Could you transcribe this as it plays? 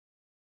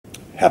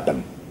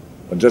happen.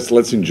 But just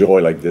let's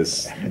enjoy like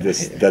this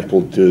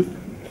Deadpool 2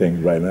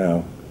 thing right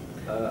now.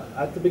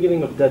 At the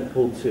beginning of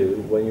Deadpool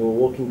 2, when you were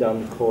walking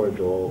down the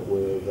corridor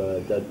with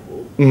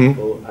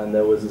Deadpool, and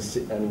there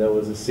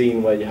was a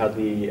scene where you had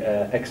the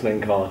X-Men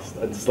cast,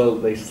 and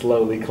they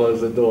slowly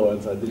closed the door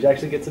inside. Did you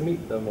actually get to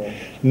meet them? Or?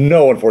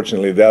 No,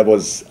 unfortunately, that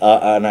was,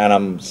 and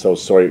I'm so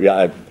sorry. Yeah,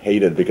 I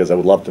hate it because I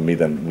would love to meet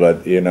them,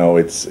 but you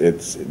know, that's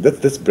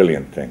a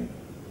brilliant thing.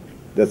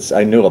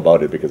 I knew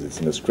about it because it's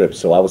in the script,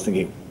 so I was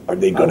thinking, are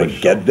they going to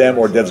get them,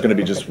 or that's going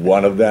to be just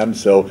one of them?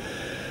 So.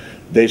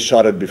 They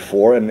shot it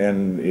before,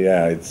 and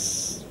yeah,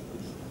 it's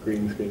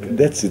green screen.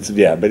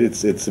 But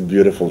it's a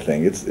beautiful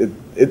thing.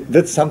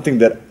 That's something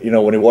that, you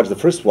know, when you watch the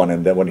first one,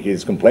 and then when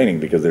he's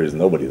complaining because there is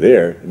nobody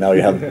there, now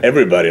you have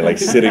everybody like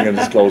sitting and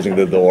just closing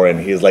the door,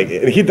 and he's like,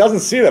 he doesn't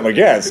see them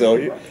again. So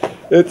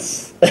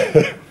it's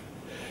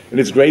and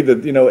it's great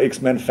that, you know,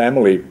 X-Men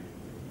family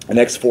and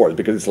X-Force,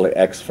 because it's like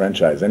X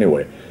franchise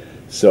anyway.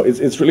 So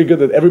it's really good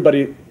that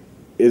everybody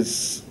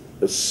is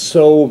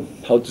so,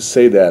 how to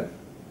say that.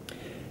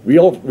 We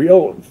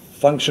all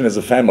function as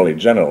a family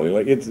generally.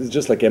 Like it's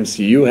just like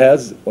MCU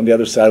has. On the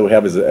other side, we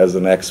have as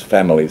an X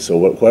family.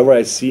 So whoever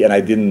I see and I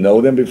didn't know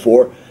them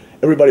before,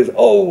 everybody's,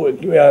 oh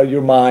yeah,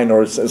 you're mine,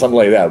 or something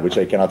like that, which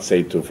I cannot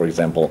say to, for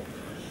example,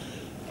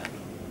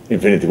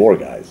 Infinity War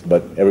guys.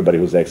 But everybody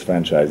who's X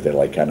franchise, they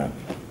like kind of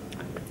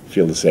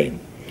feel the same.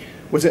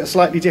 Was it a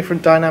slightly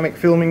different dynamic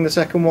filming the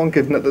second one,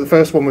 given that the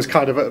first one was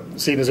kind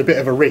of seen as a bit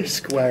of a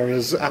risk,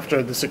 whereas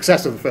after the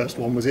success of the first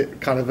one, was it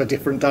kind of a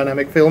different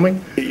dynamic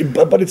filming?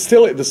 But it's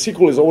still, the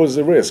sequel is always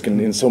a risk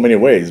in so many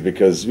ways,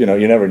 because, you know,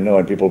 you never know,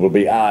 and people will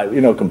be,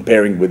 you know,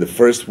 comparing with the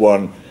first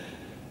one.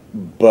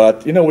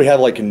 But, you know, we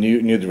have like a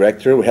new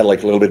director, we had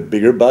like a little bit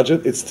bigger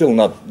budget. It's still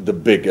not the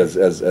big as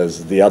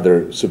the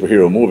other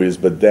superhero movies,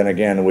 but then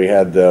again, we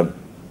had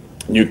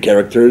new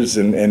characters,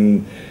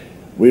 and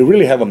we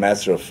really have a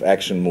master of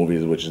action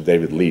movies, which is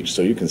David Leitch.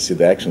 So you can see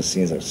the action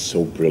scenes are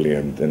so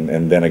brilliant.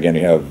 And then again,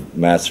 you have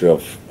master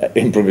of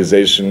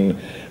improvisation,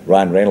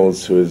 Ryan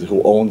Reynolds,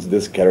 who owns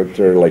this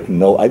character. Like,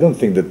 no, I don't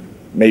think that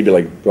maybe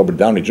like Robert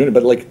Downey Jr.,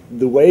 but like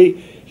the way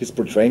he's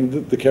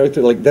portraying the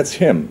character, like that's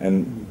him.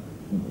 And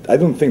I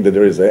don't think that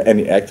there is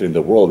any actor in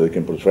the world that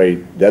can portray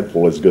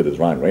Deadpool as good as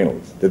Ryan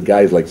Reynolds. That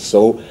guy is like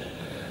so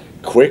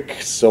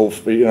quick, so,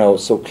 you know,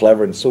 so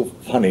clever and so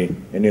funny,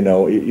 and you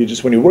know, you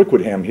just, when you work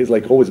with him, he's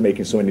like always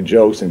making so many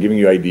jokes and giving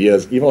you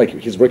ideas, even like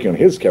he's working on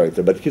his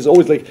character, but he's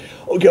always like,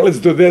 okay, let's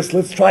do this,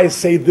 let's try to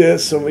say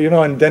this, so, you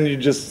know, and then you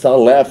just start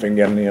laughing,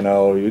 and you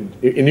know,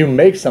 you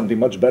make something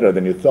much better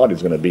than you thought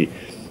it's going to be.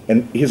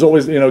 And he's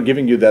always, you know,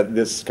 giving you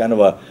this kind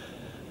of a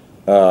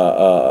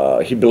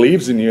he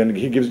believes in you, and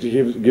he gives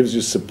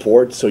you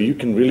support, so you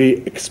can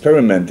really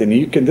experiment, and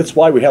you can. That's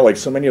why we have like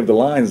so many of the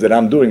lines that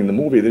I'm doing in the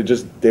movie.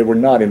 They were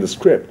not in the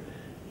script.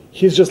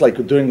 He's just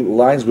like doing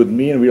lines with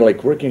me, and we're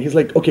like working. He's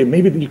like, okay,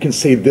 maybe you can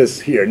say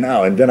this here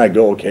now, and then I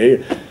go,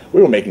 okay.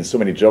 We were making so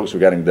many jokes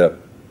regarding the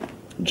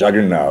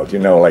juggernaut, you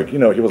know, like, you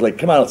know, he was like,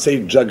 come on,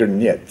 say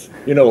juggernaut,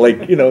 you know,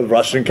 like, you know,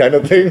 Russian kind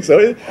of thing. So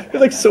it's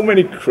like so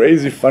many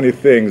crazy, funny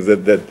things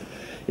that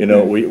you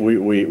know,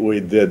 we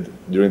did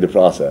during the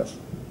process.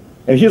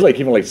 And he's like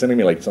even like sending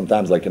me like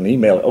sometimes like an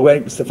email. Oh,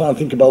 wait, Stefan,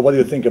 what do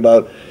you think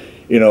about,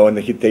 you know? And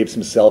then he tapes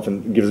himself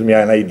and gives me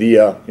an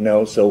idea, you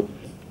know. So,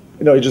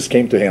 you know, it just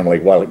came to him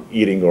like while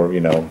eating or, you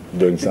know,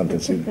 doing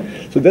something.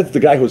 So that's the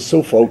guy who's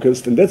so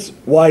focused, and that's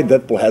why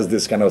Deadpool has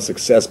this kind of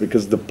success,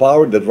 because the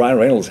power that Ryan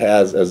Reynolds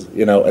has, as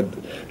you know,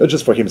 not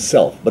just for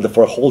himself but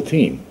for a whole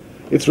team.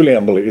 It's really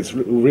unbelievable. It's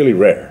really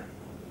rare.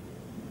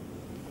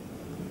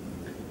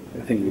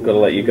 I think we've got to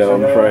let you go,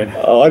 I'm afraid.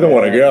 Oh, I don't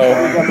want to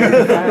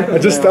go. I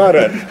just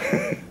started.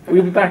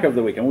 We'll be back over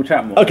the weekend. We'll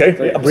chat more. Okay.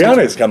 So,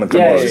 Brianna is coming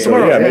tomorrow. Yeah,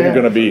 so yeah, maybe you're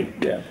going to be...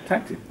 Yeah,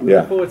 tactic. Yeah.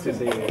 Look forward to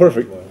seeing you.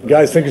 Perfect.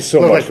 Guys, thank you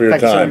so much for your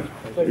time.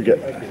 Thank you.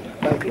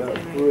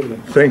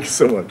 Thank you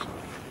so much.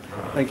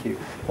 Thank you.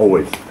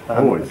 Always.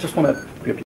 I just want to